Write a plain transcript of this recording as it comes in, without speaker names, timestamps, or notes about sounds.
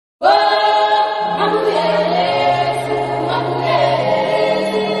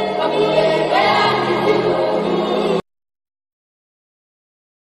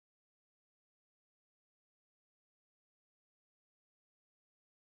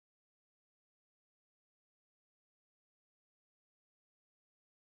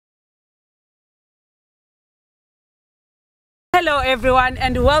Hello everyone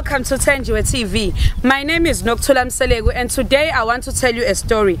and welcome to Thenjiwe TV. My name is Nokuthula Mseleku and today I want to tell you a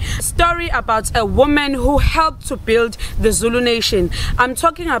story about a woman who helped to build the Zulu nation. I'm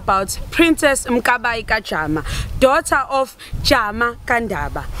talking about Princess Mkabayi KaJama, daughter of Jama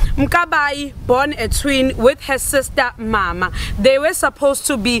Kandaba. Mkabayi, born a twin with her sister Mama. They were supposed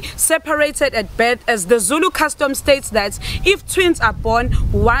to be separated at birth, as the Zulu custom states that if twins are born,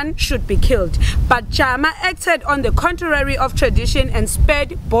 one should be killed. But Jama acted on the contrary of tradition and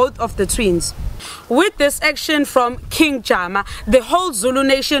spared both of the twins. With this action from King Jama, the whole Zulu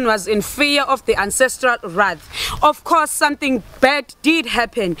nation was in fear of the ancestral wrath. Of course, something bad did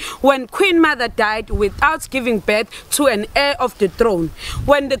happen when Queen Mother died without giving birth to an heir of the throne.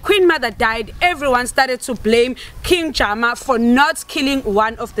 When the Queen Mother died, everyone started to blame King Jama for not killing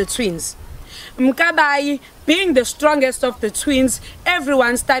one of the twins. Mkabayi, being the strongest of the twins,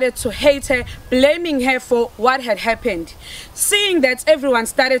 everyone started to hate her, blaming her for what had happened. Seeing that everyone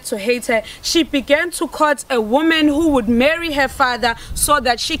started to hate her, she began to court a woman who would marry her father so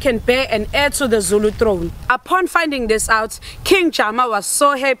that she can bear an heir to the Zulu throne. Upon finding this out, King Jama was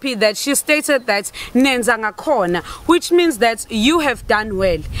so happy that she stated that "Nenza ngakhona," which means that you have done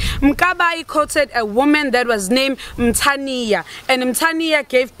well. Mkabayi courted a woman that was named Mthaniya, and Mthaniya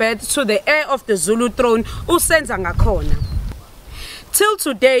gave birth to the heir of the Zulu throne, usenza ngakhona. Till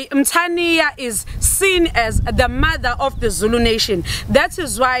today, Mthaniya is seen as the mother of the Zulu nation. That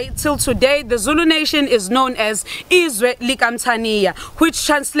is why till today the Zulu nation is known as Izwe lika Mthaniya, which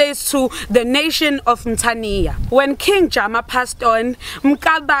translates to the nation of Mthaniya. When King Jama passed on,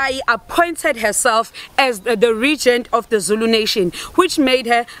 Mkabayi appointed herself as the regent of the Zulu nation, which made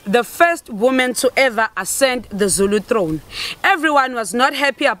her the first woman to ever ascend the Zulu throne. Everyone was not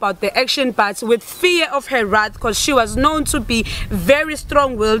happy about the action, but with fear of her wrath, because she was known to be very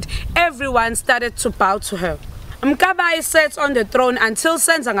strong-willed, everyone started to bow to her. Mkabayi sat on the throne until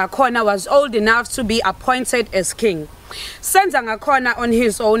Senza Ngakhona was old enough to be appointed as king. Senza Ngakhona on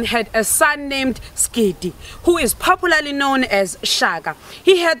his own had a son named Skidi, who is popularly known as Shaka.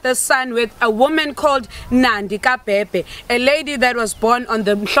 He had the son with a woman called Nandi Kabebe, a lady that was born on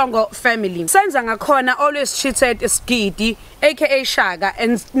the Mhlongo family. Senza Ngakhona always treated Skidi, aka Shaka,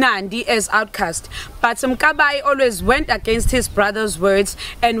 and Nandi as outcast. But Mkabayi always went against his brother's words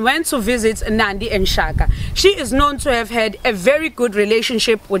and went to visit Nandi and Shaka. She is known to have had a very good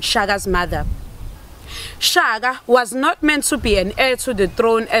relationship with Shaka's mother. Shaka was not meant to be an heir to the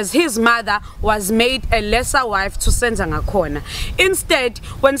throne, as his mother was made a lesser wife to Senza Ngakhona. Instead,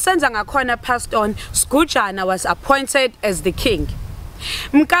 when Senza Ngakhona passed on, Skujana was appointed as the king.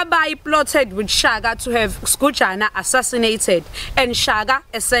 Mkabayi plotted with Shaka to have Skujana assassinated, and Shaka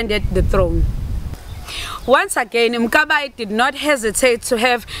ascended the throne. Once again, Mkabayi did not hesitate to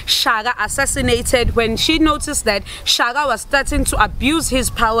have Shaka assassinated when she noticed that Shaka was starting to abuse his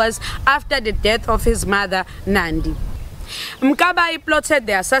powers after the death of his mother, Nandi. Mkabayi plotted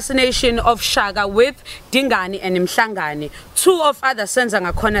the assassination of Shaka with Dingani and Mhlangane, two of other Senza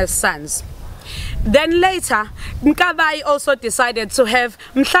Ngakhona's sons. Then later, Mkabayi also decided to have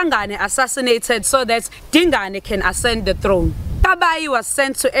Mhlangane assassinated so that Dingane can ascend the throne. Mkabayi was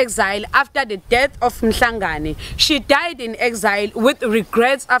sent to exile after the death of Mhlangane. She died in exile with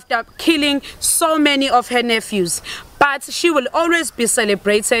regrets after killing so many of her nephews. But she will always be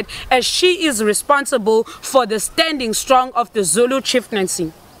celebrated as she is responsible for the standing strong of the Zulu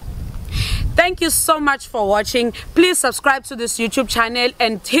chieftaincy. Thank you so much for watching. Please subscribe to this YouTube channel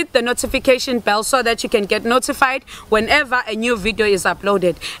and hit the notification bell so that you can get notified whenever a new video is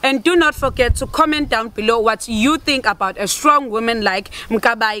uploaded. And do not forget to comment down below what you think about a strong woman like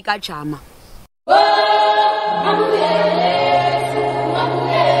Mkabayi KaJama.